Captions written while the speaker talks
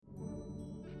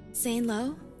Zane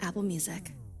Lowe, Apple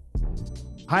Music.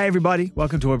 Hi everybody,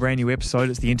 welcome to a brand new episode.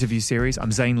 It's the interview series.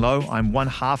 I'm Zane Lowe. I'm one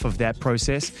half of that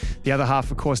process. The other half,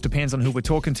 of course, depends on who we're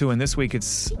talking to. And this week we're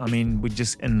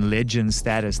just in legend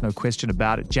status, no question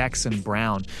about it. Jackson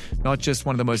Browne, not just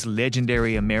one of the most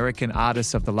legendary American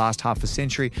artists of the last half a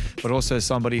century, but also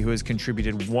somebody who has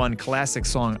contributed one classic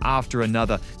song after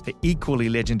another to equally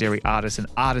legendary artists. And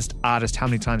artist. How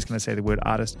many times can I say the word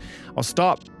artist? I'll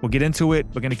stop. We'll get into it.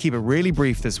 We're going to keep it really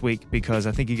brief this week because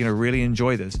I think you're going to really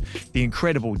enjoy this. The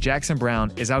incredible Jackson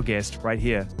Browne is our guest right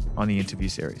here on the interview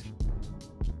series.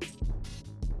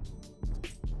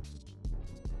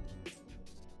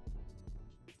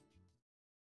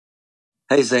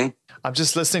 Hey, Zane. I'm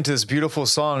just listening to this beautiful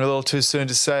song, A Little Too Soon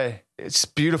to Say. It's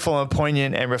beautiful and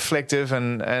poignant and reflective,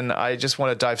 and I just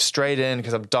want to dive straight in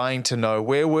because I'm dying to know,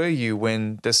 where were you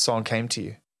when this song came to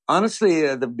you?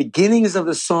 Honestly, the beginnings of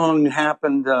the song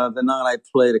happened the night I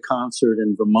played a concert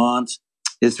in Vermont.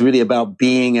 It's really about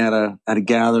being at a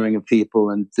gathering of people,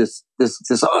 and this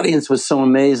audience was so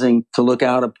amazing to look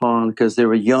out upon because they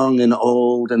were young and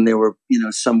old, and there were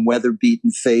some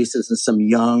weather-beaten faces and some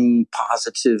young,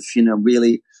 positive,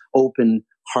 really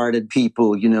open-hearted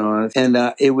people,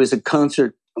 And it was a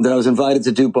concert that I was invited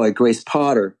to do by Grace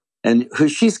Potter, and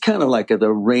she's kind of like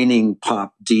the reigning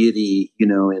pop deity,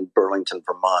 in Burlington,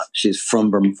 Vermont. She's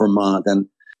from Vermont, and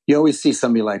you always see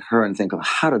somebody like her and think, oh,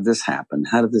 how did this happen?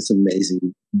 How did this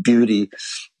amazing beauty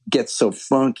get so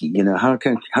funky? How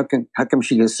come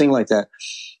she can sing like that?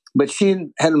 But she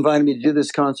had invited me to do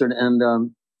this concert, and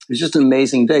it was just an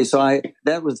amazing day. So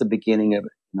that was the beginning of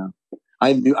it.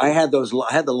 I had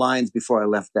the lines before I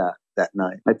left that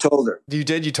night. I told her. You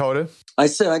did? You told her? I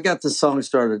said I got the song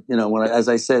started. As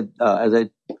I said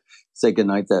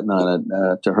goodnight that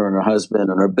night to her and her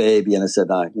husband and her baby, and I said,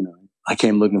 I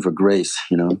came looking for grace,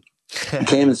 I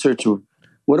came in search of,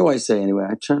 what do I say anyway?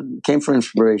 Came for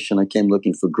inspiration. I came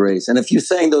looking for grace. And if you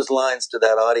sang those lines to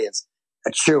that audience,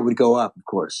 that cheer would go up, of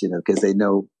course, because they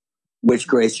know which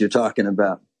grace you're talking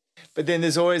about. But then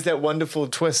there's always that wonderful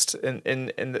twist in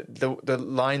the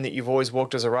line that you've always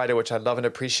walked as a writer, which I love and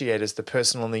appreciate, is the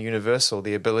personal and the universal,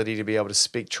 the ability to be able to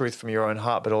speak truth from your own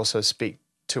heart, but also speak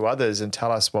to others and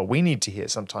tell us what we need to hear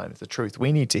sometimes, the truth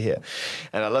we need to hear.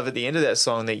 And I love at the end of that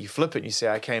song that you flip it and you say,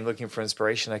 I came looking for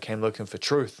inspiration, I came looking for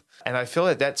truth. And I feel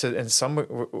that that's in some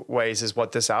ways is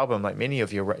what this album, like many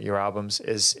of your albums,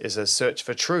 is a search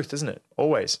for truth, isn't it?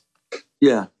 Always.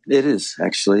 Yeah, it is,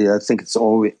 actually. I think it's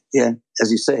always,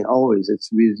 as you say, always. It's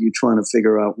you're trying to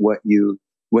figure out what you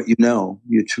know.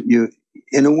 You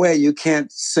in a way, you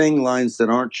can't sing lines that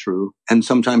aren't true. And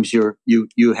sometimes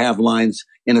you have lines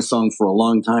in a song for a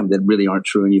long time that really aren't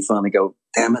true. And you finally go,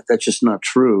 damn it, that's just not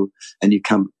true. And you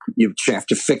have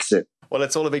to fix it. Well,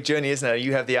 it's all a big journey, isn't it?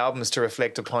 You have the albums to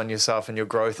reflect upon yourself and your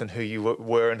growth and who you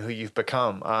were and who you've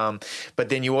become. But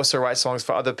then you also write songs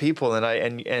for other people. And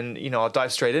I'll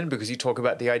dive straight in because you talk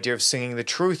about the idea of singing the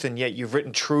truth, and yet you've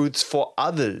written truths for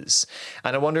others.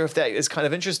 And I wonder if that is kind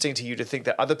of interesting to you to think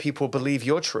that other people believe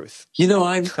your truth.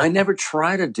 I never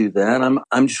try to do that.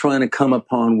 I'm trying to come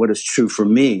upon what is true for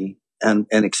me and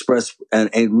express and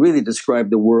really describe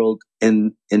the world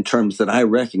in terms that I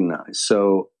recognize.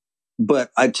 So.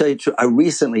 But I tell you, I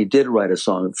recently did write a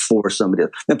song for somebody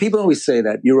else. Now, people always say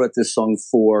that you wrote this song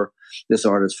for this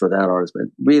artist, for that artist, but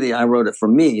really, I wrote it for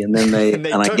me. And then they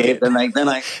took it. And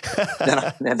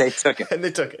they took it. And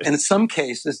they took it. And in some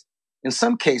cases,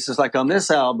 like on this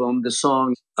album, the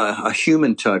song "A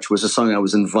Human Touch" was a song I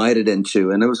was invited into,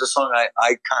 and it was a song I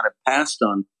kind of passed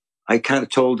on. I kind of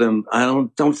told them, I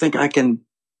don't think I can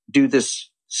do this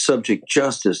subject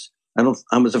justice. I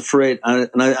was afraid, and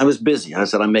I was busy. I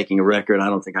said, I'm making a record. I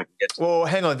don't think I can get to it. Well,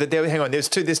 hang on. There's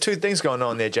two things going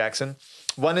on there, Jackson.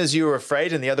 One is you were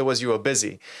afraid, and the other was you were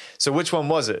busy. So which one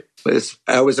was it?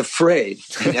 I was afraid,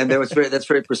 and that's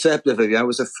very perceptive of you. I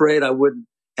was afraid I wouldn't,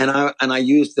 and I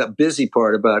used the busy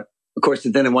part about. Of course,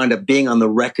 then it wound up being on the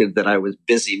record that I was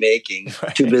busy making,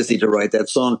 right. Too busy to write that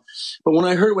song. But when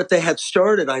I heard what they had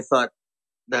started, I thought,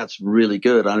 that's really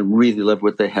good. I really loved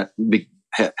what they had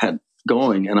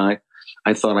going, and I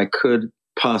thought I could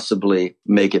possibly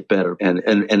make it better and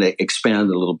expand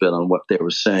a little bit on what they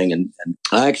were saying. And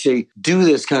I actually do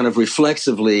this kind of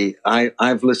reflexively.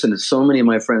 I've listened to so many of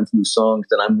my friends' new songs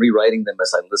that I'm rewriting them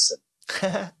as I listen.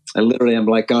 I literally am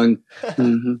like going,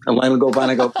 a line will go by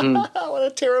and I go, What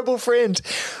a terrible friend.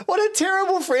 What a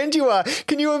terrible friend you are.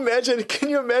 Can you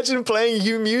imagine playing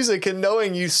you music and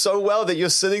knowing you so well that you're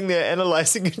sitting there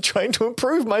analyzing and trying to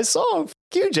improve my song? F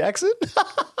you, Jackson.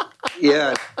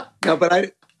 Yeah. No, but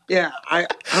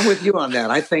I'm with you on that.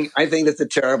 I think that's a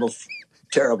terrible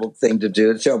thing to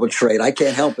do. A terrible trait. I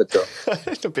can't help it though.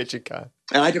 I bet you can't.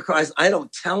 And I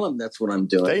don't tell them that's what I'm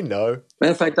doing. They know.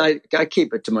 Matter of fact, I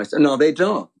keep it to myself. No, they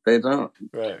don't. They don't.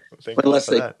 Right.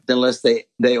 Unless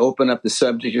they open up the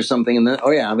subject or something, and then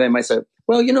they might say,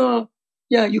 well,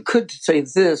 you could say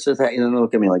this or that. They'll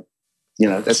look at me like,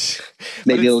 that's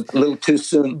maybe a little too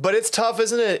soon. But it's tough,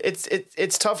 isn't it?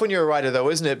 It's tough when you're a writer,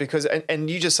 though, isn't it? Because and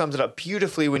you just summed it up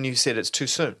beautifully when you said it's too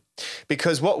soon.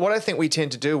 Because what I think we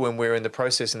tend to do when we're in the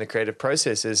process, in the creative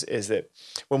process, is that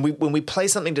when we play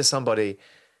something to somebody,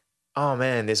 oh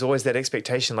man, there's always that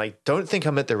expectation. Like, don't think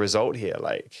I'm at the result here.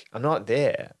 Like, I'm not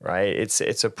there, right?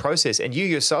 It's a process. And you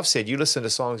yourself said you listen to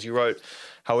songs you wrote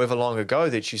however long ago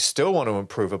that you still want to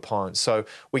improve upon. So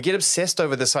we get obsessed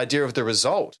over this idea of the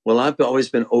result. Well, I've always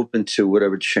been open to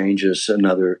whatever changes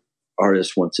another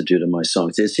artist wants to do to my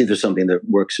songs. It's either something that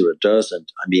works or it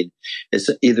doesn't. I mean, it's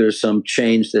either some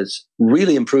change that's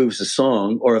really improves the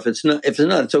song, or if it's not, it's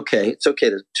okay. It's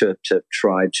okay to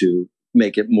try to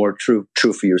make it more true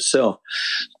for yourself.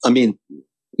 I mean,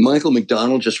 Michael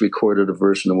McDonald just recorded a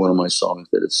version of one of my songs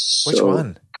that is Which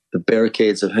one? The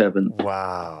Barricades of Heaven.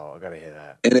 Wow, I gotta hear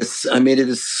that. And it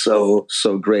is so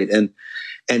great. And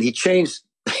he's changed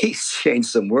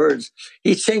some words.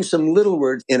 He changed some little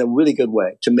words in a really good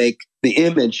way to make the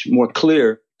image more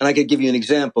clear. And I could give you an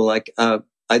example. Like,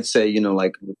 I'd say,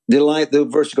 like the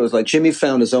verse goes like, Jimmy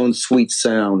found his own sweet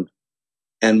sound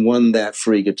and won that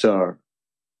free guitar.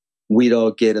 We'd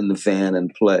all get in the van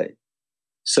and play.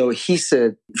 So he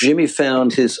said, Jimmy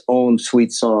found his own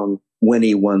sweet song when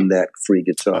he won that free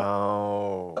guitar.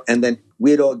 Oh. And then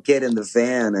we'd all get in the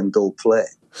van and go play.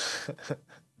 So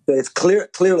it's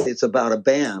clearly it's about a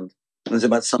band. It's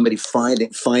about somebody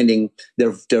finding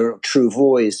their true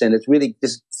voice. And it's really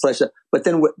just flesh out. But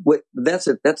then that's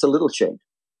a little change.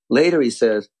 Later he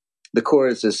says, the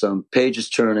chorus is pages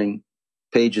turning,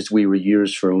 pages we were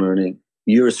years from learning,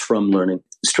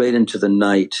 straight into the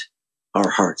night, our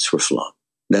hearts were flung.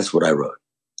 That's what I wrote.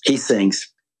 He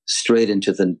sings, straight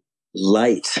into the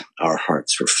light, our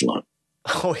hearts were flung.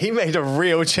 Oh, he made a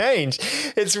real change.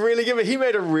 It's really good, but he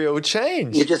made a real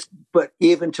change. But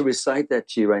even to recite that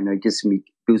to you right now gives me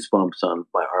goosebumps on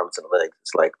my arms and legs.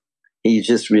 It's like, he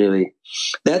just really,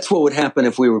 that's what would happen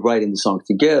if we were writing the song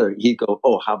together. He'd go,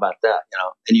 oh, how about that?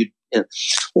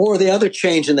 Or the other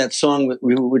change in that song,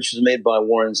 which was made by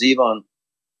Warren Zevon,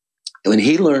 when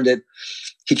he learned it,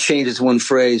 he changed his one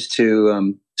phrase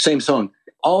to, same song.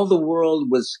 All the world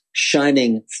was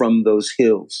shining from those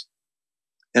hills.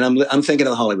 And I'm thinking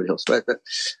of the Hollywood Hills, right? But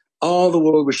all the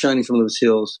world was shining from those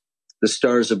hills, the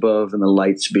stars above and the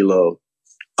lights below.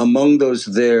 Among those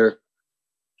there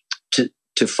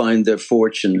to find their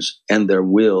fortunes and their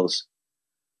wills,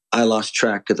 I lost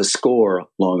track of the score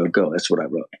long ago. That's what I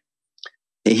wrote.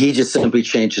 And he just simply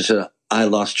changes it. I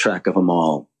lost track of them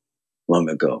all long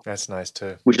ago. That's nice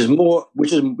too. Which is more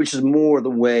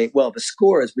the way. Well, the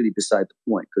score is really beside the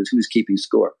point because who's keeping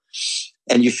score?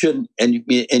 And you shouldn't. And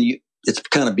you. It's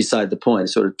kind of beside the point.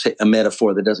 It's sort of a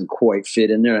metaphor that doesn't quite fit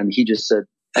in there. And he just said,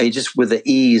 with the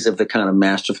ease of the kind of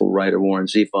masterful writer Warren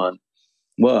Zevon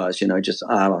was,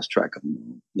 I lost track of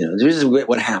him. This is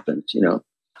what happens.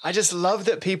 I just love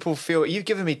that people feel, you've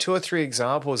given me 2 or 3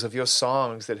 examples of your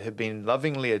songs that have been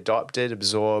lovingly adopted,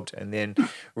 absorbed, and then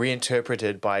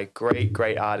reinterpreted by great,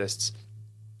 great artists.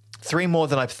 3 more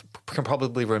than I can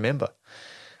probably remember.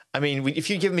 I mean, if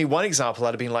you give me one example, I'd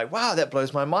have been like, wow, that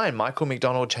blows my mind. Michael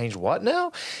McDonald changed what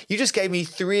now? You just gave me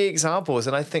 3 examples.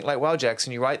 And I think like, wow,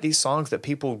 Jackson, you write these songs that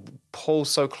people pull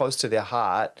so close to their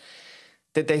heart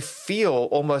that they feel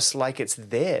almost like it's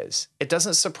theirs. It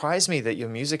doesn't surprise me that your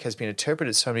music has been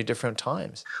interpreted so many different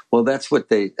times. Well, that's what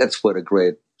a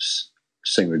great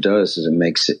singer does, is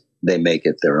they make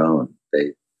it their own.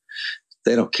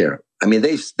 They don't care. I mean,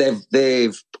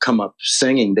 they've come up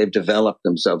singing. They've developed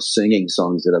themselves singing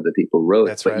songs that other people wrote,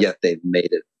 That's but right. Yet they've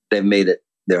made it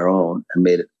their own and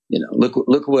made it.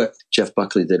 Look what Jeff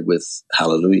Buckley did with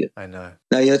Hallelujah. I know.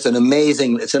 Now, it's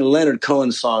a Leonard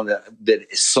Cohen song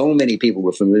that so many people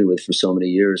were familiar with for so many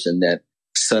years, and that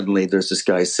suddenly there's this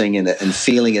guy singing it and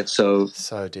feeling it so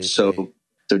deeply.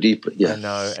 So deeply. Yeah, I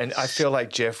know, and I feel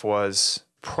like Jeff was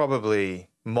probably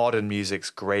modern music's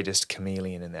greatest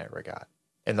chameleon in that regard.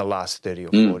 In the last 30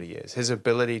 or 40 years, his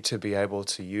ability to be able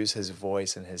to use his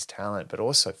voice and his talent, but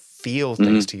also feel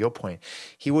things, to your point.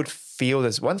 He would feel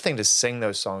this. One thing to sing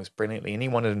those songs brilliantly.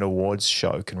 Anyone at an awards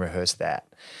show can rehearse that.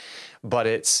 But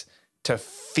it's to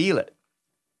feel it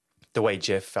the way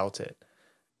Jeff felt it.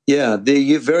 Yeah.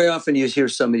 You very often you hear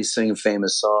somebody sing a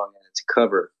famous song and it's a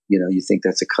cover. You think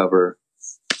that's a cover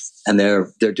and they're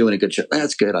doing a good job.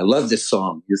 That's good. I love this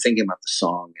song. You're thinking about the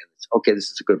song and it's okay.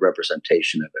 This is a good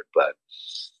representation of it, but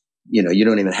you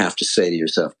don't even have to say to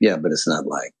yourself, yeah, but it's not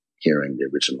like hearing the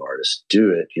original artist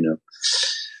do it,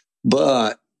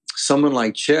 But someone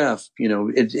like Jeff,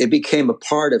 it became a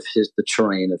part of the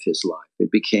terrain of his life.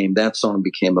 That song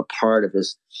became a part of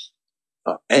his,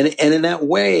 and in that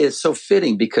way, it's so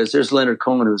fitting because there's Leonard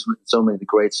Cohen who's written so many of the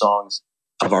great songs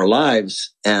of our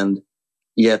lives, and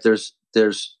yet there's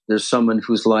someone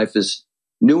whose life is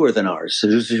newer than ours,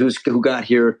 who got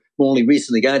here, who only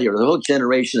recently got here. There's a whole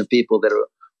generation of people that are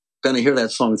going to hear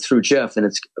that song through Jeff,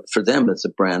 and for them it's a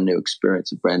brand new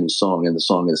experience, a brand new song, and the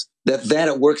song is that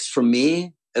it works for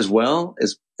me as well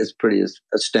is pretty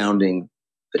astounding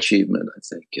achievement, I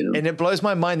think. And it blows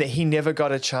my mind that he never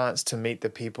got a chance to meet the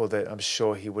people that I'm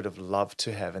sure he would have loved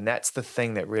to have, and that's the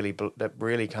thing that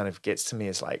really kind of gets to me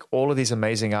is like all of these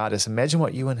amazing artists. Imagine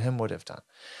what you and him would have done.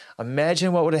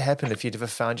 Imagine what would have happened if you'd ever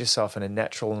found yourself in a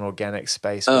natural and organic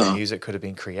space where music could have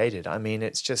been created. I mean,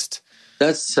 it's just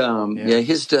that's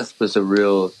his death was a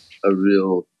real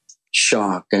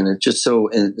shock, and it's just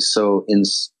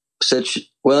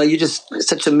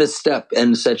such a misstep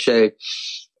and such a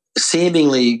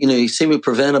seemingly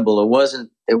preventable. It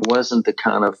wasn't the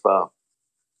kind of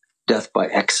death by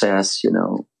excess,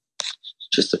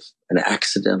 just an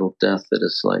accidental death that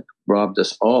has like robbed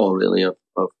us all really of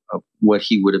what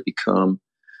he would have become,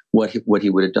 what he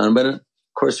would have done. But of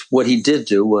course, what he did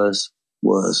do was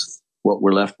what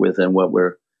we're left with, and what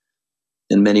we're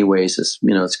in many ways is,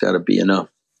 it's got to be enough.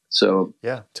 So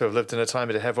yeah, to have lived in a time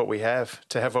to have what we have,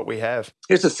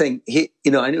 Here's the thing. I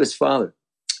knew his father,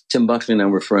 Tim Buckley, and I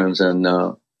were friends, and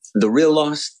the real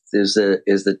loss is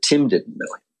that Tim didn't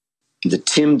know him. That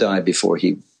Tim died before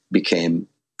he became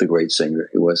the great singer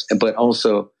he was, but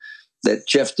also that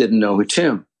Jeff didn't know who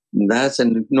Tim. That's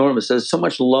enormous. There's so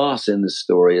much loss in this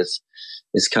story.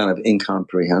 It's kind of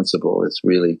incomprehensible. It's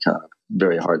really kind of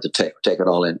very hard to take it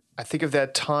all in. I think of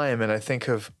that time, and I think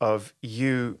of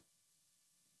you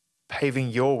paving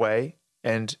your way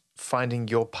and finding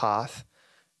your path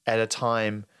at a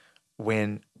time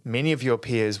when many of your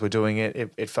peers were doing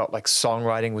it. It felt like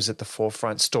songwriting was at the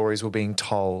forefront. Stories were being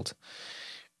told,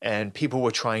 and people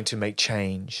were trying to make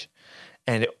change,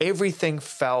 and everything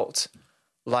felt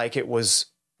like it was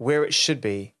where it should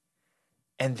be.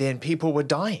 And then people were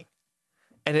dying,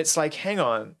 and it's like, hang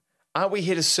on, aren't we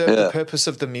here to serve the purpose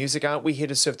of the music? Aren't we here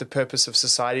to serve the purpose of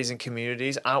societies and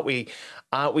communities? Aren't we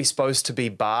supposed to be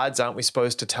bards? Aren't we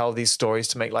supposed to tell these stories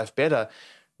to make life better?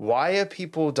 Why are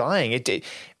people dying?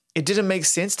 It didn't make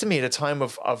sense to me at a time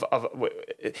of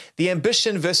the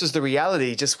ambition versus the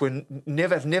reality just were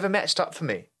never matched up for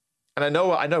me. And I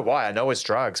know why. I know it's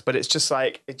drugs, but it's just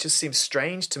like, it just seems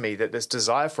strange to me that this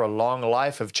desire for a long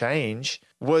life of change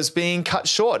was being cut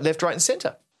short, left, right, and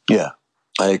center. Yeah,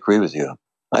 I agree with you.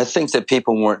 I think that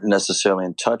people weren't necessarily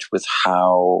in touch with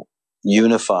how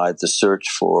unified the search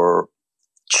for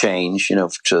change,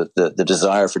 the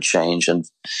desire for change and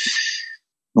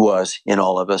was in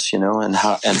all of us, and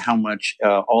how much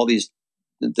all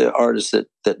the artists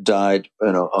that died,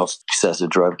 of excessive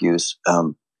drug use,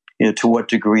 to what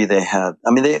degree they had.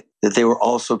 I mean, they were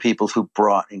also people who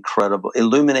brought incredible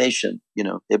illumination.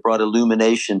 They brought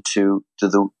illumination to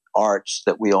the arts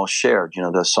that we all shared.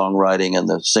 The songwriting and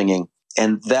the singing,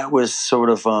 and that was sort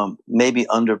of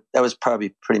that was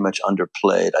probably pretty much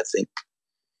underplayed, I think,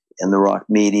 in the rock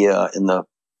media.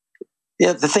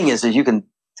 The thing is that you can.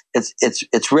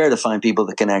 It's rare to find people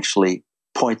that can actually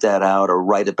point that out or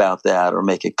write about that or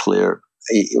make it clear.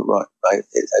 I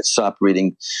stopped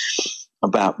reading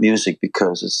about music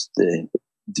because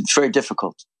it's very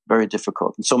difficult, very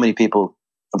difficult. And so many people,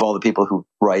 of all the people who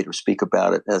write or speak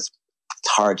about it, it's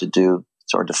hard to do.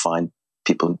 It's hard to find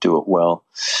people who do it well.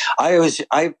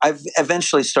 I've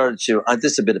eventually started to,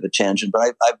 this is a bit of a tangent,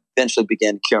 but I eventually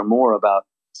began to care more about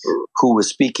who was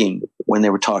speaking when they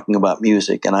were talking about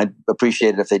music. And I'd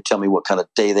appreciate it if they'd tell me what kind of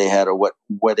day they had or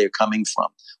where they're coming from,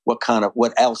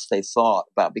 what else they thought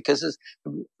about, because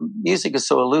music is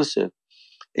so elusive.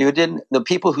 The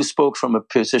people who spoke from a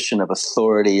position of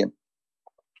authority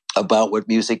about what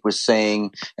music was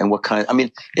saying and what kind,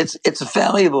 it's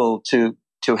valuable to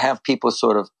have people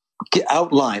sort of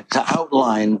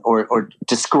outline or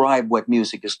describe what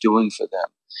music is doing for them.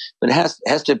 But it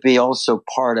has to be also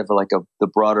part of the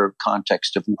broader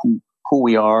context of who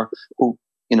we are, who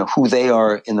they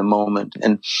are in the moment,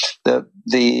 and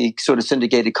the sort of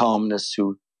syndicated columnists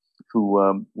who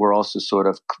were also sort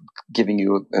of giving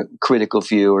you a critical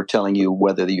view or telling you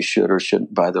whether you should or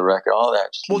shouldn't buy the record, all that.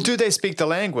 Well, do they speak the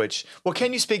language? Well,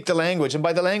 can you speak the language? And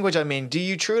by the language, I mean, do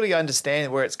you truly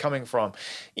understand where it's coming from?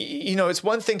 It's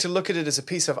one thing to look at it as a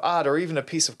piece of art or even a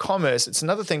piece of commerce. It's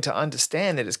another thing to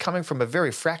understand that it's coming from a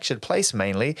very fractured place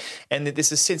mainly, and that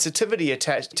there's a sensitivity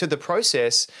attached to the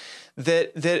process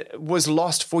that was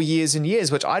lost for years and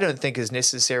years, which I don't think is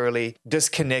necessarily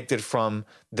disconnected from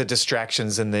the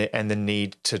distractions and the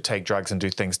need to take drugs and do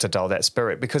things to dull that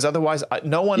spirit. Because otherwise,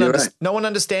 no one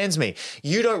understands me.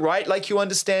 You don't write like you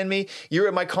understand me. You're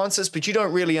at my concerts, but you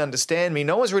don't really understand me.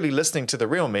 No one's really listening to the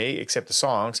real me except the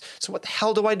songs. So what the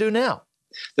hell do I do now?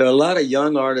 There are a lot of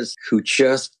young artists who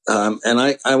just, and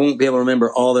I won't be able to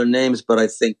remember all their names, but I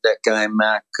think that guy,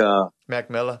 Mac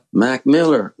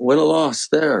Miller, what a loss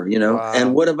there, you know. Wow.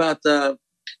 And what about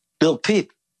Bill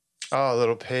Peep? Oh,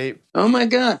 Little Peep. Oh, my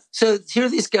God. So here are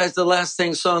these guys, the last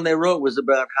song they wrote was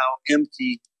about how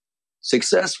empty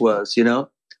success was, you know,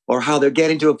 or how they're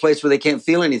getting to a place where they can't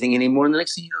feel anything anymore. And the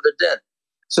next thing you know, they're dead.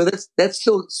 So that's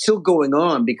still going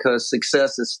on because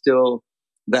success is still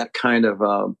that kind of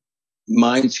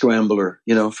mind scrambler,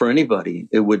 you know, for anybody,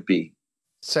 it would be.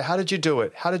 So how did you do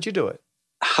it? How did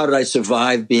I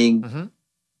survive being,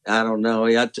 I don't know.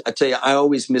 I tell you, I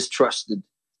always mistrusted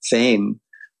fame.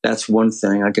 That's one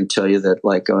thing I can tell you that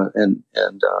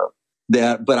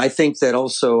but I think I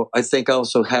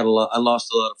also had I lost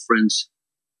a lot of friends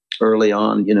early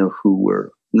on, you know, who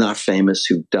were not famous,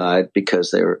 who died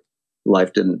because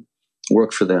life didn't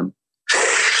work for them.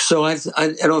 So I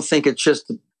don't think it's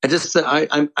just,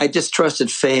 I just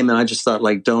trusted fame, and I just thought,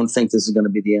 like, don't think this is going to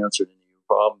be the answer to your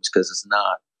problems, because it's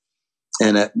not.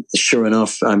 And sure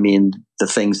enough, I mean, the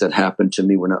things that happened to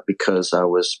me were not because I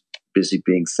was busy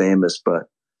being famous, but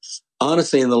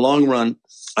honestly, in the long run,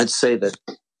 I'd say that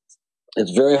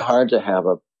it's very hard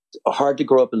to hard to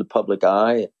grow up in the public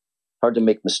eye, hard to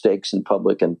make mistakes in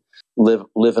public, and live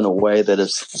in a way that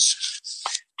is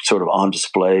sort of on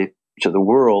display to the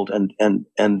world,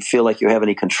 and feel like you have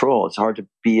any control. It's hard to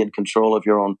be in control of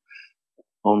your own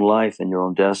life and your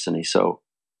own destiny. So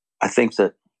I think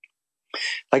that,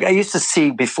 like, I used to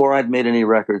see, before I'd made any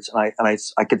records, I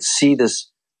could see this.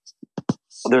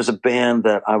 There's a band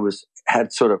that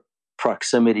had sort of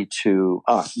proximity to.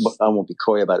 I won't be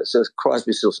coy about it. So it's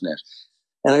Crosby, Stills, Nash.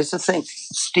 And I used to think,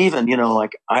 Stephen, you know,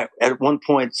 like at one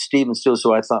point, Stephen Stills,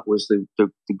 who I thought was the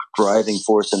driving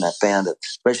force in that band,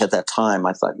 especially at that time,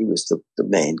 I thought he was the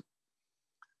main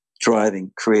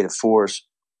driving creative force.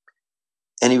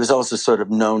 And he was also sort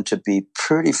of known to be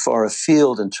pretty far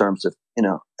afield in terms of, you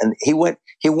know, and he went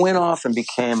off and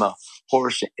became a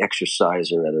horse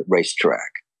exerciser at a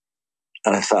racetrack.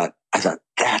 And I thought,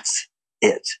 that's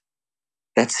it.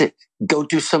 That's it. Go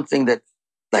do something that,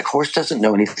 like, horse doesn't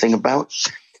know anything about.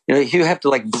 You know, you have to,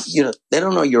 like, you know, they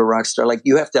don't know you're a rock star. Like,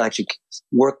 you have to actually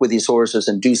work with these horses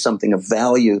and do something of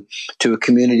value to a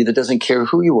community that doesn't care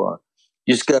who you are.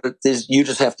 You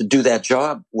just have to do that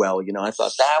job well. You know, I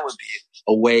thought that would be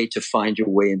a way to find your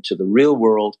way into the real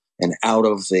world and out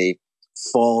of the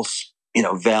false, you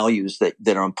know, values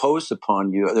that are imposed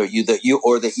upon you,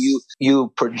 or that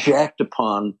you project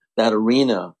upon that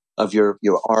arena of your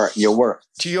art, your work.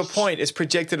 To your point, it's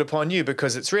projected upon you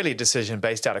because it's really a decision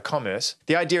based out of commerce.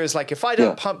 The idea is, like, if I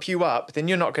don't pump you up, then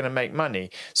you're not going to make money.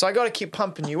 So I got to keep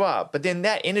pumping you up, but then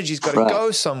that energy's got to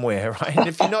go somewhere, right? And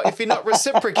if you're not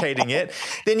reciprocating it,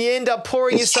 then you end up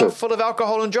pouring yourself full of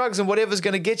alcohol and drugs and whatever's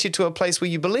going to get you to a place where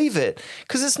you believe it,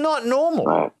 because it's not normal.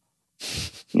 Right.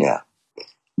 Yeah.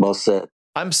 Well said.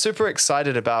 I'm super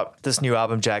excited about this new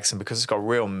album, Jackson, because it's got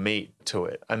real meat to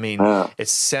it. I mean, it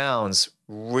sounds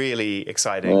really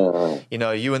exciting. You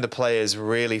know, you and the players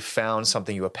really found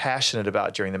something you were passionate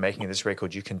about during the making of this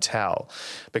record. You can tell,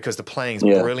 because the playing's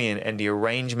brilliant and the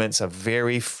arrangements are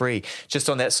very free. Just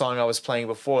on that song I was playing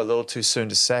before, A Little Too Soon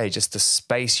to Say, just the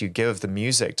space you give the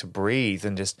music to breathe,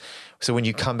 and just so when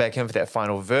you come back in for that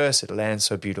final verse, it lands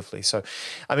so beautifully. So,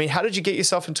 I mean, how did you get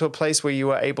yourself into a place where you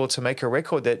were able to make a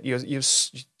record that you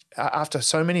after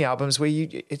so many albums where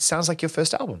it sounds like your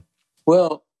first album?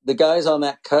 Well, the guys on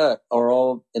that cut are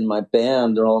all in my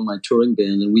band. They're all in my touring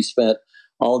band. And we spent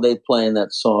all day playing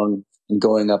that song and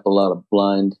going up a lot of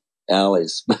blind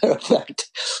alleys. Matter of fact,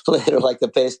 later, like, the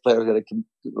bass player was going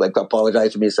to, like,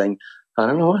 apologize to me, saying, I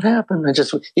don't know what happened. He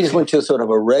just went to a sort of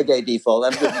a reggae default.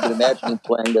 I'm just imagining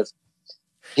playing this.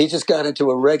 He just got into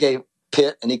a reggae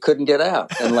pit and he couldn't get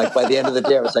out. And, like, by the end of the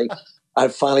day, I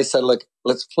finally said, look,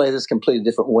 let's play this completely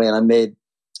different way. And I made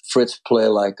Fritz play,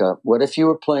 like, what if you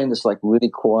were playing this, like, really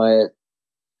quiet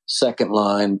second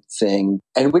line thing,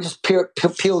 and we just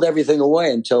peeled everything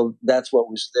away until that's what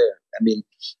was there. I mean,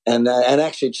 and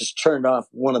actually just turned off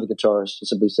one of the guitars.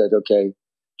 Simply said, okay,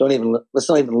 let's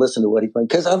not even listen to what he played,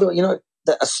 because otherwise, you know,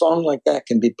 a song like that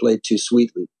can be played too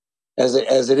sweetly. As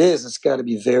it is, it's got to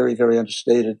be very, very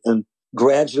understated. And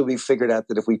gradually we figured out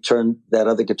that if we turned that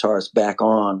other guitarist back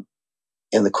on,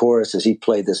 in the choruses, he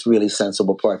played this really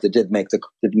sensible part that did make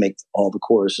all the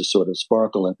choruses sort of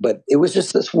sparkle. But it was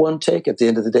just this one take at the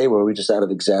end of the day where we just out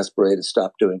of exasperated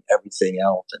stopped doing everything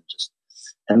else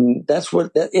and that's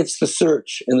what it's the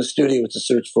search in the studio. It's a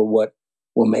search for what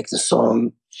will make the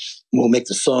song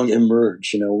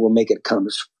emerge. We'll make it come,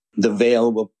 the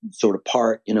veil will sort of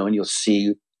part, and you'll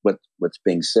see what's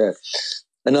being said.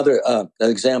 Another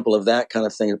example of that kind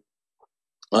of thing,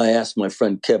 I asked my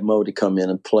friend Kev Moe to come in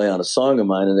and play on a song of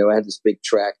mine, and I had this big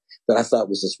track that I thought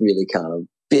was this really kind of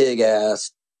big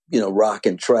ass,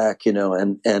 rockin' track,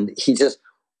 and he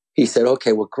said,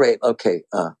 okay, well, great, okay,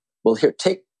 well, here,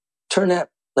 turn that,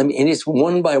 and he's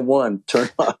one by one turn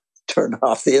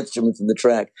off the instruments in the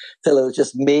track till it was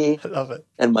just me I love it.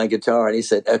 And my guitar, and he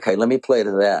said, okay, let me play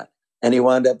to that, and he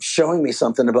wound up showing me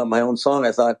something about my own song.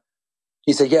 I thought.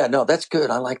 He said, yeah, no, that's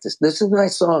good. I like this. This is a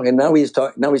nice song. And now he's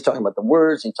talking about the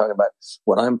words. He's talking about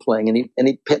what I'm playing. And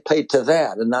he played to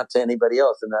that and not to anybody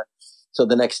else. So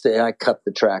the next day I cut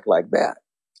the track like that.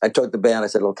 I told the band, I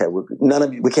said, okay,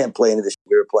 we can't play any of this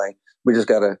we were playing. We just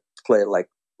got to play it like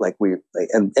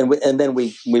and then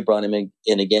we brought him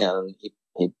in again, and he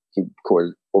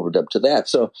recorded overdubbed to that.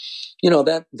 So,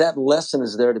 that lesson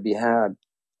is there to be had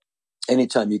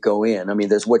anytime you go in. I mean,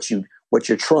 there's what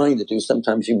you're trying to do.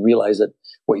 Sometimes you realize that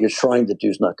what you're trying to do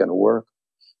is not going to work.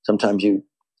 Sometimes you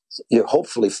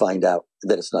hopefully find out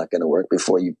that it's not going to work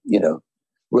before you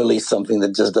release something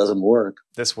that just doesn't work.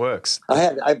 This works.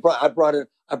 I brought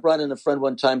in a friend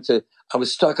one time I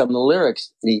was stuck on the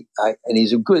lyrics, and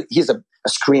he's a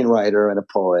screenwriter and a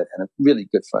poet and a really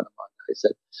good friend of mine. I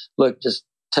said, look, just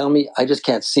tell me, I just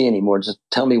can't see anymore. Just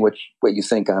tell me what you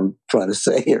think I'm trying to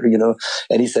say here,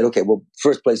 And he said, okay, well,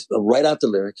 first place, write out the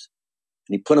lyrics.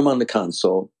 And he put them on the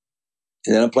console,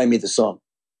 and then play me the song.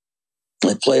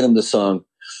 I played him the song,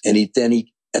 and he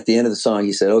at the end of the song,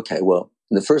 he said, okay, well,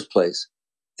 in the first place,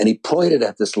 and he pointed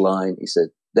at this line. He said,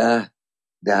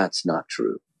 that's not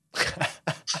true.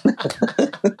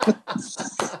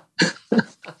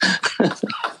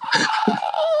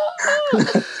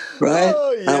 Right?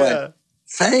 Oh, yeah. I went,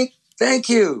 thank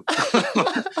you.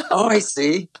 Oh, I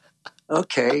see.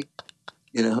 Okay.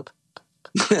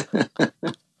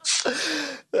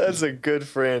 That's a good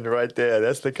friend right there.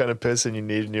 That's the kind of person you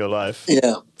need in your life.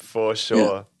 Yeah. For sure.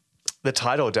 Yeah. The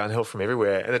title, Downhill from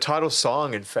Everywhere, and the title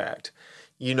song, in fact,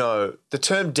 the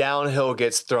term downhill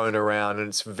gets thrown around, and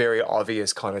it's very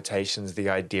obvious connotations, the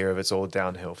idea of it's all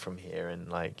downhill from here.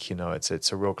 And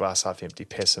it's a real glass half empty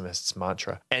pessimist's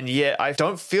mantra. And yet I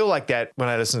don't feel like that when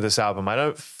I listen to this album. I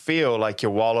don't feel like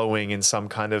you're wallowing in some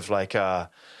kind of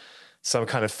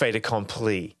fait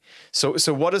accompli. So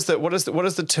what does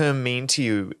the term mean to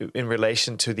you in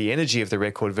relation to the energy of the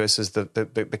record versus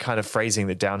the kind of phrasing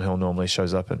that downhill normally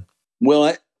shows up in?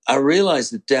 Well, I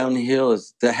realize that downhill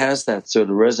has that sort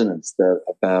of resonance that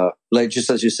about, like, just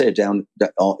as you say,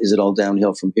 is it all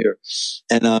downhill from here?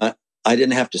 And I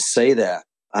didn't have to say that.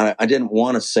 I didn't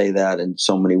want to say that in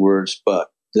so many words, but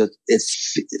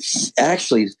it's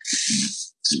actually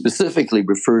specifically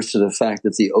refers to the fact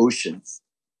that the ocean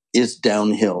is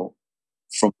downhill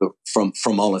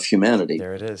from all of humanity.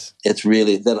 There it is. It's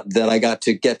really that I got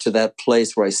to get to that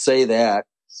place where I say that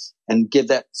and give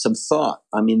that some thought.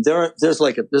 I mean, there's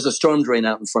a storm drain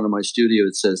out in front of my studio.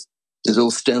 It says, there's a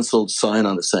little stenciled sign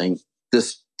on it saying,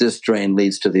 this drain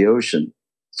leads to the ocean.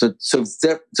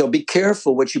 So be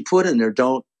careful what you put in there.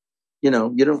 You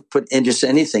don't put just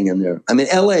anything in there. I mean,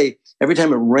 LA, every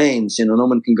time it rains, no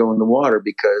one can go in the water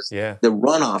because the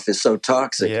runoff is so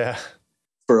toxic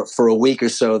for a week or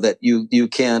so that you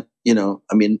can't,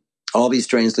 I mean, all these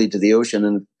drains lead to the ocean,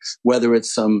 and whether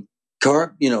it's some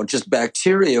just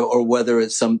bacteria, or whether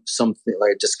it's something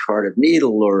like a discarded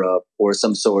needle or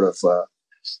some sort of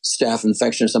staph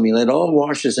infection or something, it all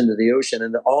washes into the ocean,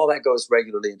 and all that goes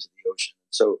regularly into the ocean.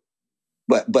 So,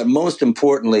 but most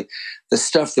importantly, the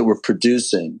stuff that we're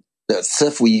producing, the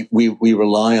stuff we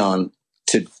rely on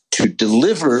to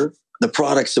deliver the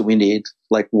products that we need,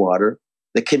 like water,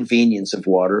 the convenience of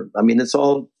water. I mean, it's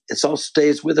all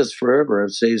stays with us forever.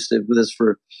 It stays with us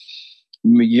for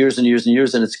years and years and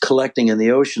years, and it's collecting in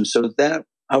the ocean. So that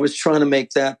I was trying to make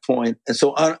that point. And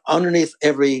so underneath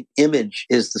every image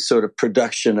is the sort of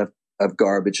production of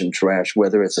garbage and trash,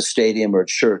 whether it's a stadium or a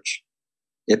church.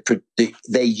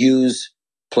 They use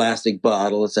plastic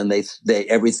bottles, and they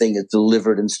everything is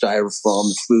delivered in styrofoam.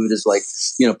 The food is like,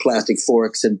 plastic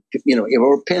forks and,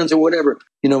 or pans or whatever.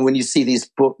 When you see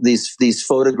these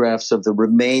photographs of the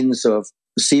remains of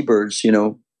seabirds,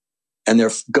 and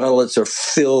their gullets are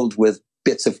filled with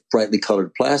bits of brightly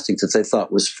colored plastic that they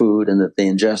thought was food and that they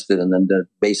ingested, and then they're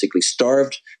basically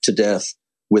starved to death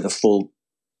with a full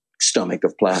stomach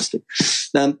of plastic.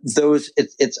 Now,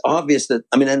 it's obvious that,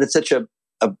 I mean, and it's such a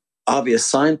obvious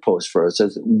signpost for us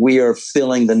as we are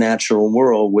filling the natural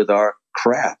world with our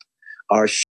crap,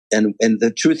 and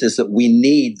the truth is that we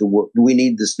need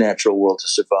this natural world to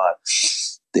survive.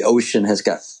 The ocean has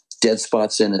got dead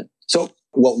spots in it. So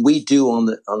what we do on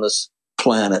this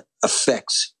planet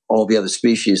affects all the other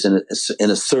species, and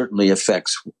it certainly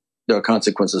affects, there are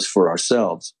consequences for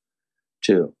ourselves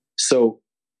too. So,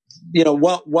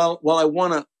 while I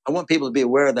want people to be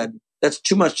aware of that, that's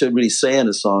too much to really say in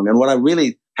a song. And what I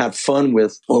really have fun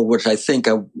with, or what I think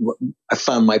I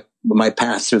found my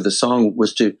path through the song,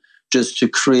 was to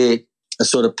create a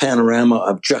sort of panorama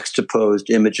of juxtaposed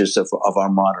images of our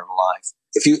modern life.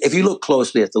 If you look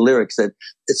closely at the lyrics, that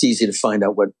it's easy to find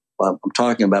out what I'm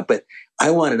talking about. But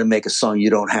I wanted to make a song you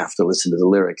don't have to listen to the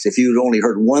lyrics. If you'd only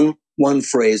heard one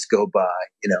phrase go by,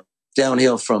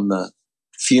 downhill from the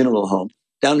funeral home,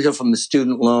 downhill from the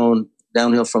student loan,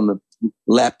 downhill from the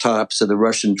laptops to the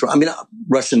Russian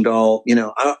doll.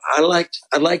 I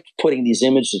liked putting these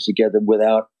images together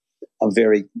without a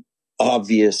very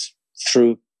obvious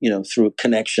through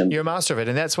connection. You're a master of it,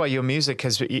 and that's why your music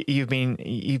you've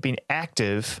been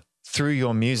active through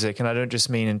your music, and I don't just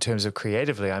mean in terms of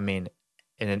creatively, I mean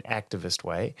in an activist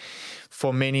way,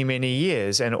 for many, many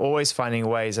years, and always finding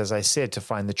ways, as I said, to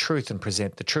find the truth and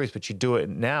present the truth. But you do it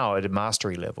now at a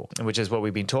mastery level, which is what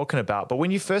we've been talking about. But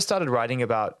when you first started writing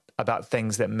about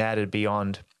things that mattered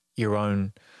beyond your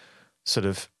own sort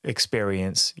of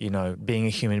experience, being a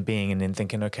human being, and then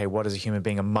thinking, okay, what is a human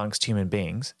being amongst human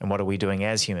beings, and what are we doing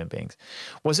as human beings?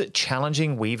 Was it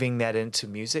challenging weaving that into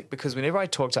music? Because whenever I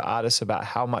talk to artists about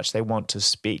how much they want to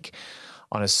speak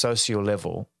on a social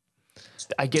level,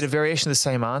 I get a variation of the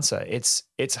same answer. It's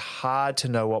hard to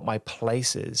know what my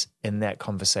place is in that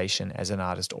conversation as an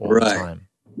artist all the time.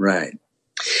 Right.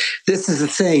 This is the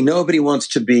thing. Nobody wants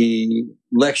to be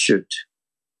lectured.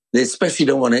 They especially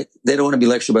don't want to be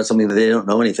lectured about something that they don't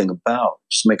know anything about.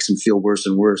 It just makes them feel worse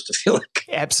and worse to feel like.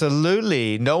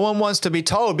 Absolutely. No one wants to be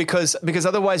told because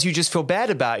otherwise you just feel bad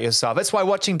about yourself. That's why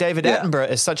watching David Attenborough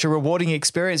is such a rewarding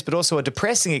experience, but also a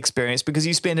depressing experience, because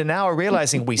you spend an hour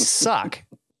realizing we suck.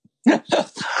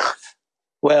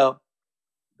 Well,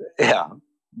 yeah,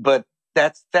 but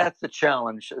that's the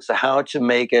challenge, is how to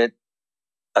make it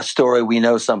a story we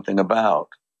know something about.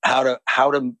 How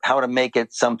to make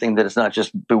it something that is not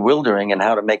just bewildering, and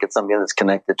how to make it something that's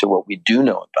connected to what we do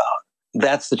know about.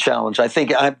 That's the challenge. I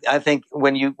think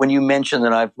when you mention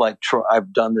that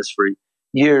I've done this for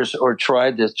years, or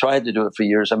tried to do it for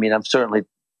years. I mean, I've certainly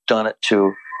done it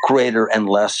to greater and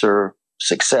lesser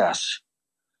success.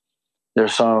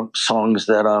 There's some songs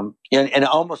that and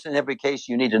almost in every case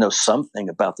you need to know something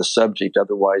about the subject,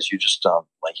 otherwise you just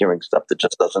like hearing stuff that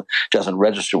just doesn't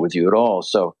register with you at all.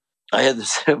 So I had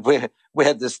this we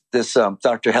had this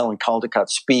Dr. Helen Caldicott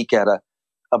speak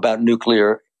about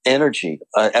nuclear energy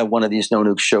at one of these no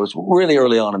nuke shows really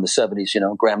early on in the 70s.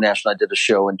 Graham Nash and I did a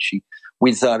show, and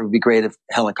we thought it would be great if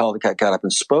Helen Caldicott got up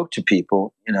and spoke to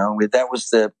people. That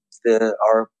was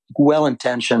our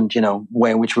well-intentioned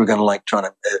way in which we're going to trying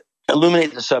to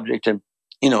illuminate the subject and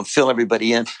fill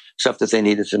everybody in stuff that they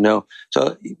needed to know.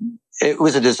 So it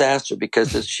was a disaster,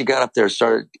 because as she got up there and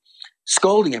started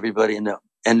scolding everybody, and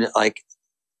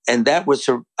that was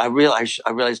her. I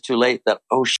realized too late that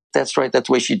that's right. That's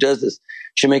the way she does this.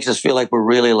 She makes us feel like we're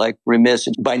really remiss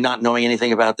by not knowing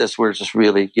anything about this. We're just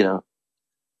really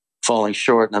falling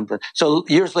short. So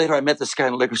years later, I met this guy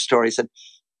in a liquor store. He said,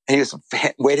 and he was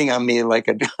waiting on me like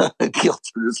a guilt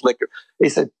for this liquor. He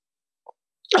said,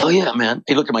 "Oh yeah, man."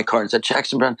 He looked at my card and said,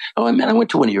 "Jackson Browne. Oh man, I went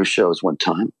to one of your shows one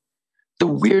time. The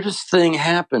weirdest thing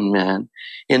happened, man.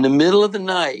 In the middle of the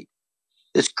night,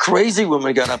 this crazy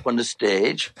woman got up on the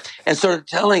stage and started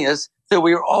telling us that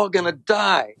we were all going to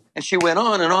die. And she went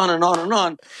on and on and on and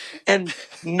on. And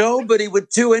nobody would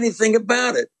do anything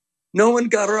about it. No one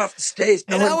got her off the stage.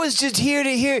 I was just here to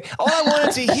hear. All I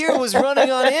wanted to hear was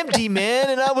Running on Empty, man.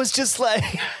 And I was just like...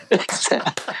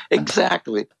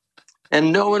 Exactly.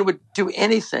 And no one would do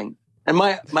anything. And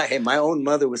my own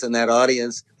mother was in that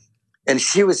audience. And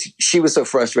she was so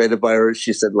frustrated by her.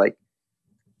 She said,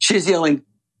 she's yelling,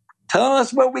 "Tell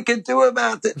us what we can do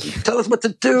about it. Tell us what to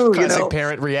do." Classic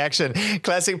parent reaction.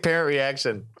 Classic parent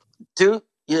reaction.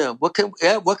 What can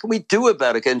we do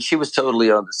about it? And she was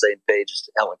totally on the same page as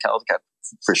Helen Caldicott,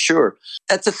 for sure.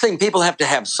 That's the thing. People have to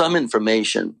have some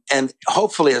information, and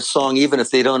hopefully a song, even if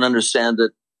they don't understand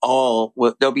it all,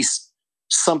 there'll be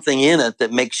something in it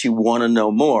that makes you want to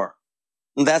know more.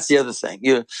 And that's the other thing.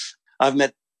 I've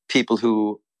met people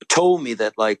who told me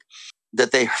that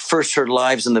that they first heard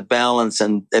Lives in the Balance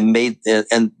and they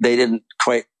didn't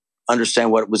quite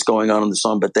understand what was going on in the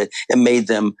song, but it made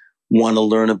them want to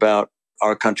learn about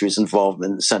our country's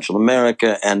involvement in Central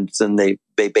America. And then they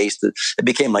based it. It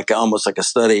became almost like a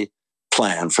study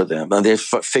plan for them. And they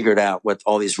figured out what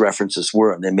all these references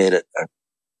were, and they made it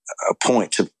a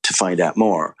point to find out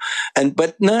more.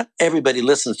 But not everybody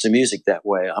listens to music that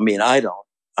way. I mean, I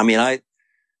don't.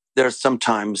 There's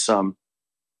sometimes,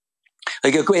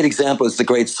 like a great example is the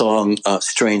great song,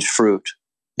 Strange Fruit.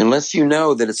 Unless you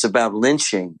know that it's about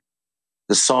lynching,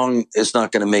 the song is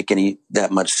not going to make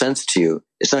that much sense to you.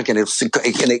 It's not going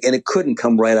to, and it couldn't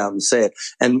come right out and say it.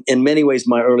 And in many ways,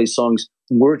 my early songs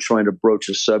were trying to broach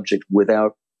a subject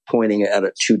without pointing at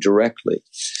it too directly,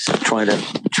 trying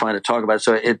to talk about it.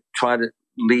 So it tried to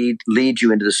lead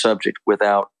you into the subject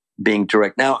without being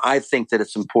direct. Now, I think that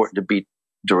it's important to be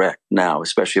direct now,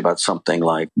 especially about something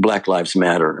like Black Lives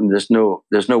Matter. And there's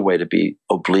no way to be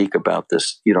oblique about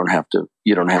this. You don't have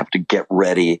to get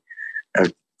ready or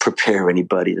prepare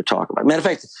anybody to talk about it. Matter of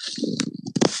fact,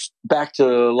 back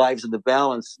to Lives of the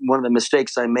Balance, one of the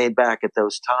mistakes I made back at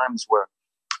those times where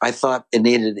I thought it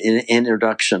needed an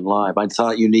introduction live. I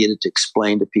thought you needed to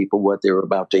explain to people what they were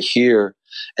about to hear.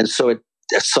 And so it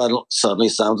suddenly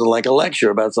sounded like a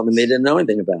lecture about something they didn't know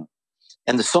anything about.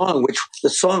 And the song,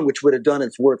 which would have done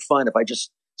its work fine if I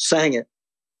just sang it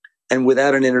and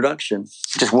without an introduction,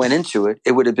 just went into it,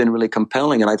 it would have been really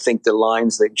compelling. And I think the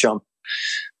lines that jump,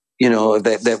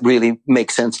 that really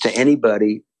make sense to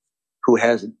anybody who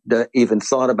hasn't even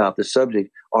thought about the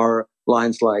subject are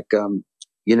lines like,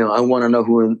 I want to know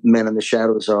who men in the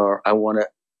shadows are. I want to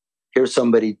hear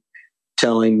somebody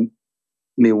telling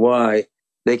me why.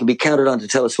 They can be counted on to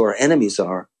tell us who our enemies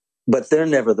are, but they're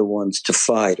never the ones to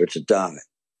fight or to die.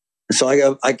 So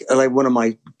like one of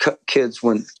my kids,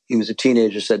 when he was a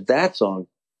teenager, said, that's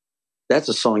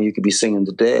a song you could be singing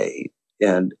today.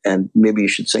 And maybe you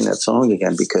should sing that song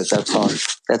again, because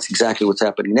that's exactly what's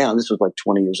happening now. And this was like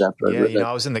 20 years after I wrote it.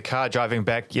 I was in the car driving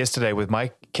back yesterday with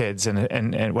my kids and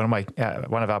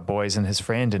one of our boys and his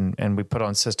friend, and we put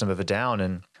on System of a Down,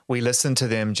 and we listened to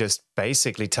them just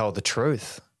basically tell the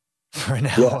truth for an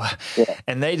hour. Yeah.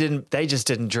 And they just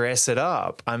didn't dress it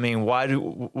up. I mean, why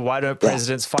don't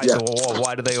presidents fight the war?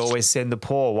 Why do they always send the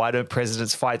poor? Why don't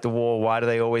presidents fight the war? Why do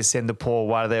they always send the poor?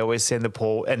 Why do they always send the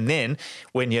poor? And then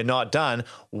when you're not done,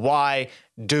 why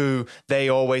do they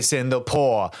always send the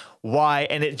poor? Why?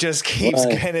 And it just keeps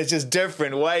going. It's just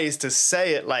different ways to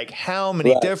say it. Like, how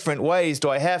many different ways do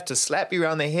I have to slap you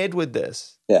around the head with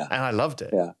this? Yeah. And I loved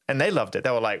it. Yeah. And they loved it.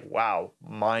 They were like, wow,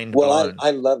 mind blown. blown.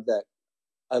 I love that.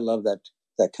 I love that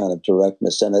kind of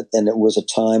directness. And it was a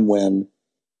time when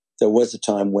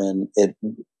it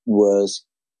was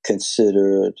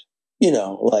considered,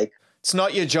 like, it's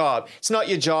not your job. It's not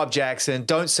your job, Jackson.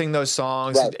 Don't sing those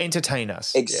songs. Right. Entertain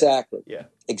us. Exactly. Yeah.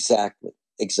 Exactly.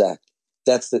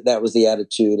 That was the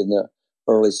attitude in the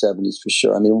early 70s for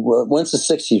sure. I mean, once the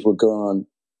 60s were gone,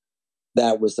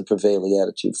 that was the prevailing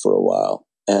attitude for a while.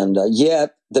 And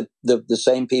yet the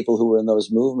same people who were in those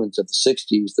movements of the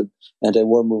 60s, the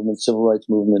anti-war movement, civil rights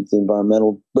movement,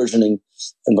 the burgeoning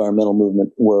environmental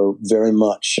movement, were very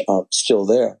much still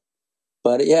there.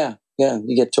 But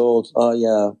you get told, oh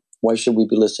yeah, why should we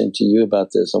be listening to you about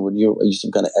this? Or are you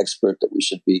some kind of expert that we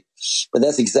should be? But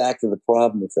that's exactly the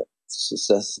problem with it.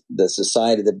 The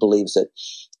society that believes that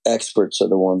experts are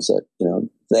the ones that,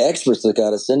 the experts that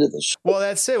got us into this. Well,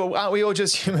 that's it. Well, aren't we all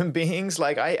just human beings?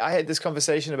 Like I had this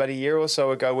conversation about a year or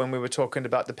so ago when we were talking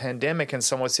about the pandemic, and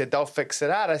someone said they'll fix it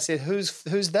out. I said, who's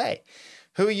they?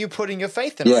 Who are you putting your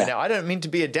faith in right now? I don't mean to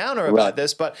be a downer about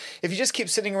this, but if you just keep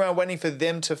sitting around waiting for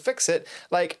them to fix it,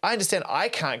 like, I understand I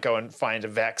can't go and find a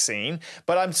vaccine,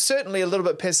 but I'm certainly a little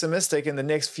bit pessimistic in the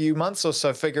next few months or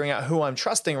so figuring out who I'm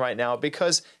trusting right now,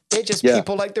 because they're just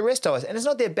people like the rest of us. And it's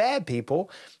not they're bad people.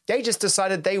 They just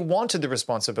decided they wanted the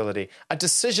responsibility. A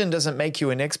decision doesn't make you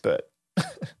an expert.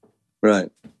 Right.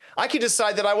 I could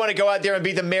decide that I want to go out there and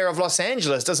be the mayor of Los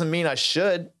Angeles. Doesn't mean I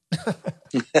should.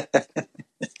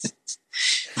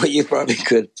 But you probably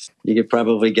could. You could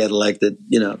probably get elected.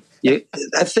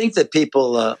 I think that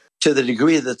people, to the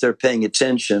degree that they're paying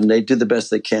attention, they do the best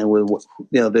they can with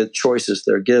the choices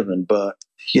they're given. But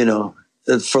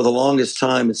for the longest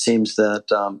time, it seems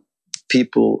that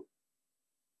people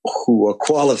who are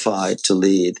qualified to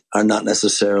lead are not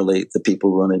necessarily the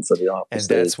people running for the office.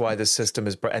 And that's why the system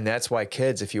is, and that's why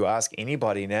kids, if you ask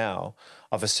anybody now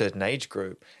of a certain age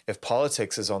group, if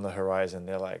politics is on the horizon,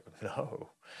 they're like, no.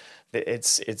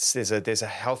 There's a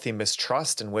healthy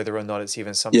mistrust in whether or not it's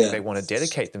even something they want to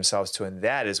dedicate themselves to, and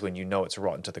that is when you know it's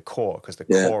rotten to the core, because the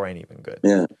core ain't even good.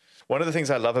 Yeah. One of the things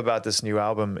I love about this new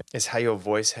album is how your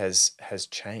voice has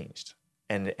changed,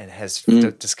 and has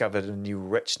discovered a new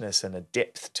richness and a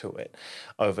depth to it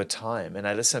over time. And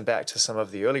I listen back to some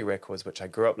of the early records, which I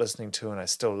grew up listening to and I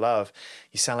still love.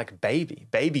 You sound like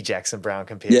baby Jackson Browne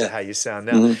compared to how you sound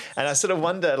now. And I sort of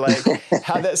wonder like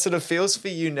how that sort of feels for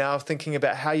you now, thinking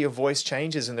about how your voice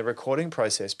changes in the recording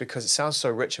process, because it sounds so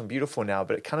rich and beautiful now,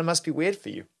 but it kind of must be weird for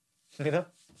you, you know?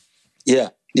 Yeah.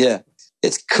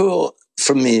 It's cool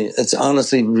for me. It's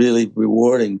honestly really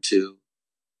rewarding to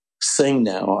sing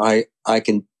now.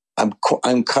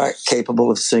 I'm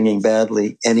capable of singing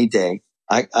badly any day.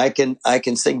 I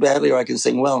can sing badly or I can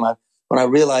sing well. And when I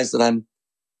realize that I'm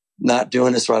not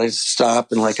doing this right, I just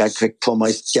stop and like I could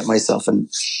get myself. And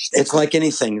it's like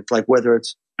anything. It's like whether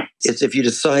it's if you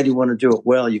decide you want to do it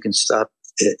well, you can stop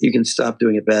it. You can stop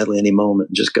doing it badly any moment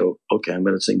and just go, okay, I'm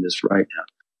going to sing this right now.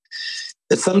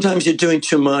 But sometimes you're doing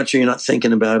too much or you're not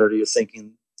thinking about it or you're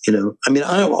thinking, I mean,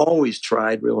 I've always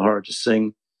tried real hard to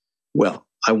sing well.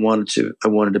 I wanted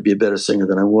to be a better singer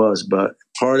than I was, but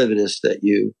part of it is that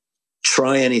you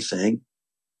try anything,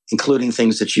 including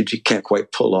things that you can't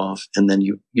quite pull off, and then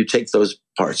you take those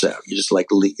parts out. You just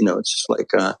it's just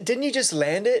like. Didn't you just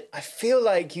land it? I feel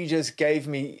like you just gave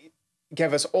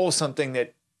us all something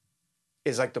that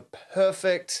is like the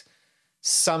perfect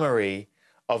summary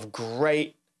of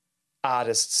great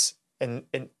artists and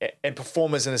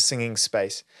performers in a singing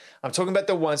space. I'm talking about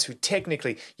the ones who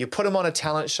technically, you put them on a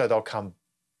talent show, they'll come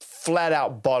flat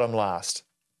out bottom last,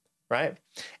 right?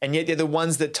 And yet they're the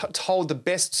ones that told the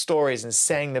best stories and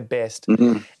sang the best.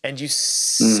 And you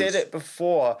said it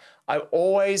before, I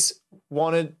always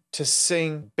wanted to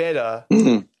sing better.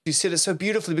 You said it so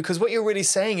beautifully, because what you're really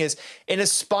saying is, in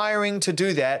aspiring to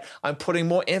do that, I'm putting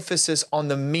more emphasis on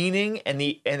the meaning and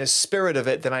the spirit of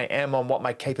it than I am on what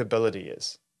my capability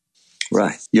is.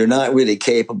 Right. You're not really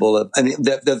capable of, I mean,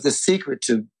 the secret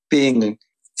to being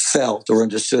felt or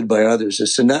understood by others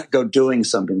is to not go doing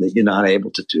something that you're not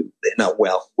able to do, not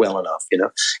well enough,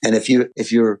 And if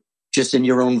you're just in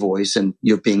your own voice and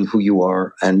you're being who you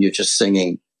are and you're just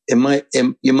singing, you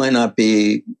might not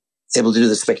be able to do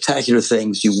the spectacular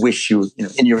things you wish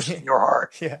in your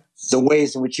heart. Yeah. The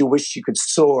ways in which you wish you could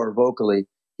soar vocally,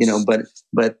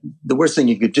 but the worst thing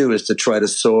you could do is to try to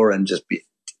soar and just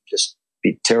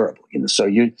be terrible, So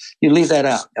you leave that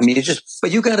out. I mean,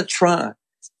 but you got to try.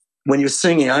 When you're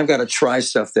singing, I've got to try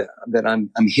stuff that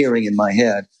I'm hearing in my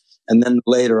head, and then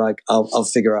later I'll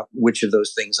figure out which of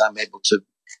those things I'm able to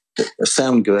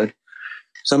sound good.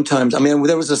 Sometimes, I mean,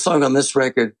 there was a song on this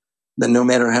record that no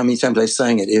matter how many times I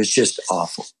sang it, it was just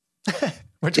awful.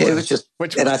 Which one? It was just,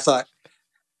 which and one?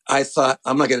 I thought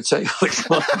I'm not going to tell you which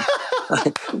one.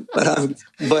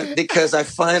 but because I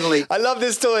love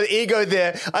this to an ego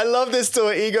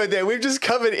there. We've just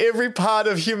covered every part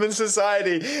of human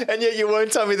society, and yet you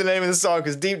won't tell me the name of the song,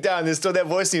 because deep down there's still that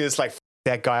voice in you that's like,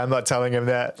 that guy, I'm not telling him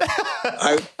that.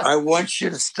 I want you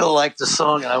to still like the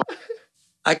song. And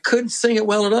I couldn't sing it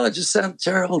well at all. It just sounded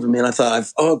terrible to me. And I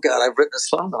thought, oh God, I've written a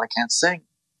song that I can't sing.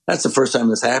 That's the first time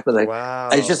this happened. Wow.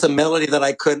 It's just a melody that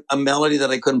I couldn't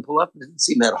pull up. It didn't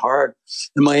seem that hard.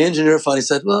 And my engineer finally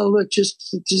said, well, look, just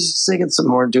sing it some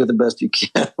more and do the best you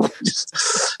can.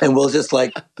 And we'll just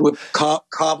we'll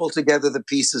cobble together the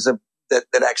pieces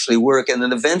that actually work. And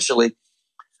then eventually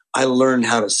I learned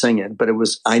how to sing it, but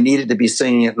I needed to be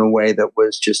singing it in a way that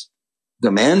was just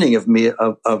demanding of me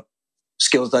of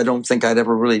skills that I don't think I'd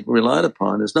ever really relied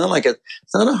upon. It's not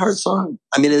a hard song.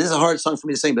 I mean, it is a hard song for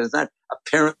me to sing, but it's not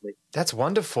apparently. That's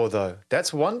wonderful, though.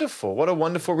 That's wonderful. What a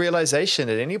wonderful realization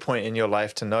at any point in your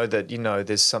life to know that,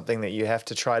 there's something that you have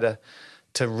to try to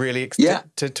really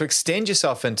to extend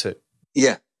yourself into.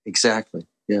 Yeah, exactly.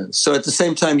 Yeah. So at the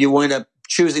same time, you wind up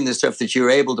choosing the stuff that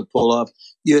you're able to pull off.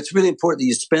 It's really important that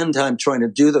you spend time trying to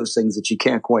do those things that you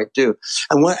can't quite do.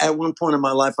 And at one point in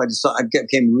my life, I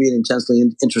became really intensely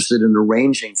interested in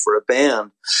arranging for a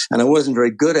band, and I wasn't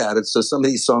very good at it. So some of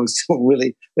these songs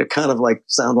they're kind of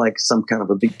sound like some kind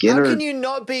of a beginner. How can you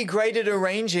not be great at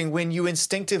arranging when you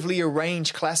instinctively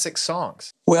arrange classic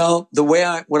songs? Well,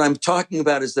 what I'm talking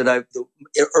about is that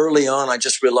early on, I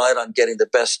just relied on getting the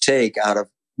best take out of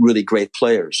really great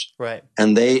players. Right.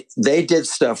 And they did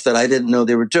stuff that I didn't know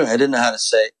they were doing. I didn't know how to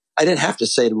say. I didn't have to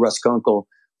say to Russ Kunkel,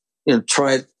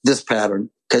 try this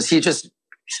pattern, because he just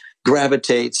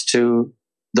gravitates to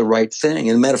the right thing.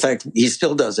 And matter of fact, he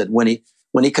still does it. When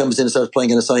he comes in and starts playing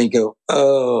in a song, you go,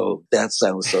 oh, that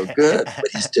sounds so good.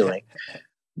 What he's doing.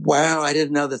 Wow, I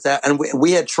didn't know that. And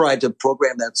we had tried to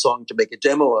program that song to make a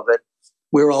demo of it.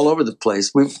 We were all over the place.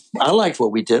 I liked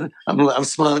what we did. I'm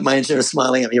smiling. My engineer's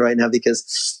smiling at me right now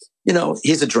because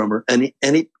he's a drummer, and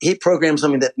he programmed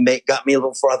something that got me a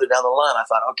little farther down the line. I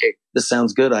thought, okay, this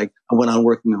sounds good. I went on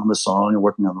working on the song and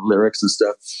working on the lyrics and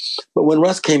stuff. But when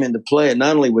Russ came into play,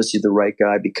 not only was he the right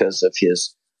guy because of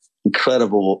his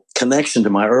incredible connection to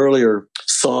my earlier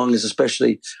songs,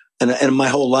 especially, and my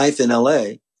whole life in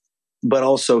LA, but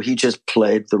also he just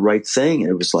played the right thing.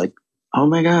 It was like, oh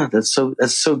my God, that's so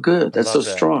good. That's so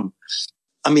strong.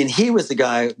 I mean, he was the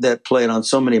guy that played on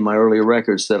so many of my earlier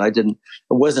records that it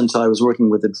wasn't until I was working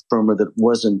with a drummer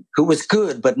who was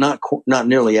good, but not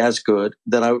nearly as good,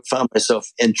 that I found myself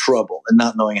in trouble and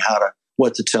not knowing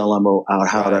what to tell him or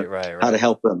how to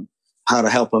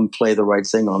help him play the right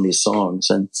thing on these songs.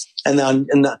 And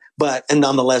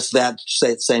nonetheless, that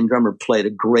same drummer played a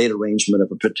great arrangement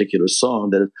of a particular song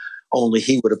that only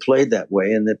he would have played that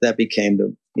way, and that became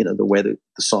the way that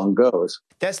the song goes.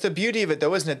 That's the beauty of it,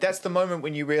 though, isn't it? That's the moment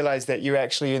when you realize that you're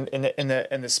actually in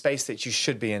the space that you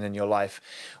should be in your life,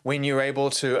 when you're able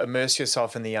to immerse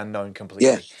yourself in the unknown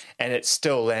completely, and it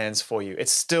still lands for you. It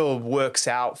still works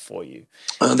out for you.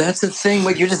 That's the thing.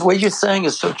 What you're saying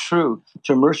is so true.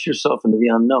 To immerse yourself into the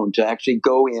unknown, to actually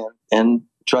go in and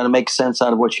try to make sense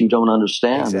out of what you don't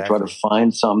understand, and try to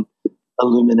find some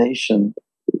illumination.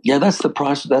 Yeah, that's the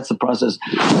process. That's the process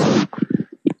of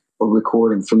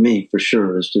recording for me, for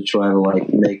sure, is to try to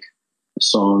make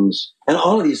songs. And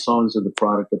all of these songs are the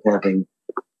product of having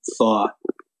thought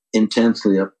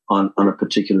intensely on a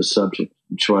particular subject.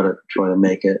 And try to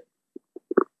make it,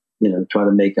 try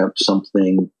to make up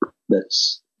something that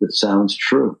sounds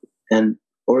true,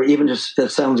 or even just that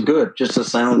sounds good, just that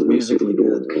sounds musically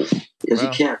good. Because you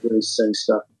can't really sing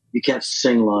stuff. You can't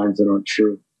sing lines that aren't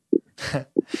true.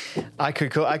 I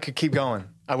could keep going.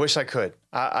 I wish I could.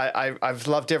 I've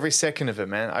loved every second of it,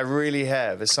 man. I really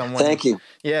have. As someone, thank you.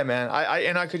 Yeah, man.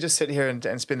 I could just sit here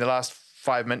and spend the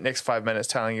next 5 minutes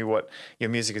telling you what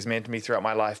your music has meant to me throughout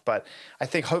my life. But I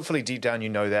think hopefully deep down you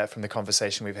know that from the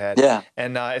conversation we've had. Yeah.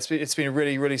 And it's been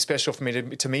really, really special for me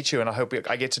to meet you, and I hope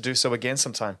I get to do so again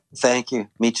sometime. Thank you.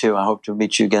 Me too. I hope to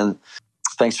meet you again.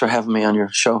 Thanks for having me on your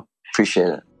show. Appreciate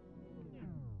it.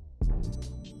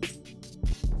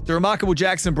 The remarkable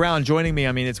Jackson Browne joining me.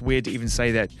 I mean, it's weird to even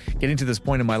say that. Getting to this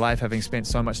point in my life, having spent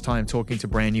so much time talking to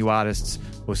brand new artists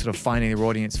who are sort of finding their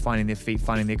audience, finding their feet,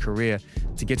 finding their career,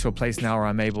 to get to a place now where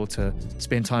I'm able to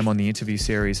spend time on the interview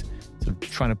series, sort of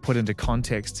trying to put into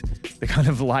context the kind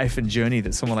of life and journey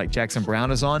that someone like Jackson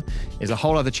Browne is on, is a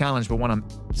whole other challenge, but one I'm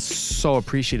so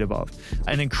appreciative of.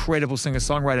 An incredible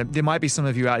singer-songwriter. There might be some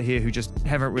of you out here who just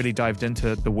haven't really dived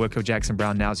into the work of Jackson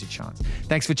Browne. Now's your chance.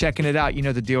 Thanks for checking it out. You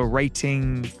know the deal.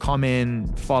 Rating,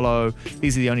 comment, follow.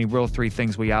 These are the only real 3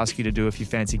 things we ask you to do if you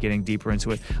fancy getting deeper into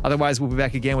it. Otherwise, we'll be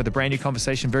back again with a brand new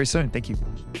conversation very soon. Thank you.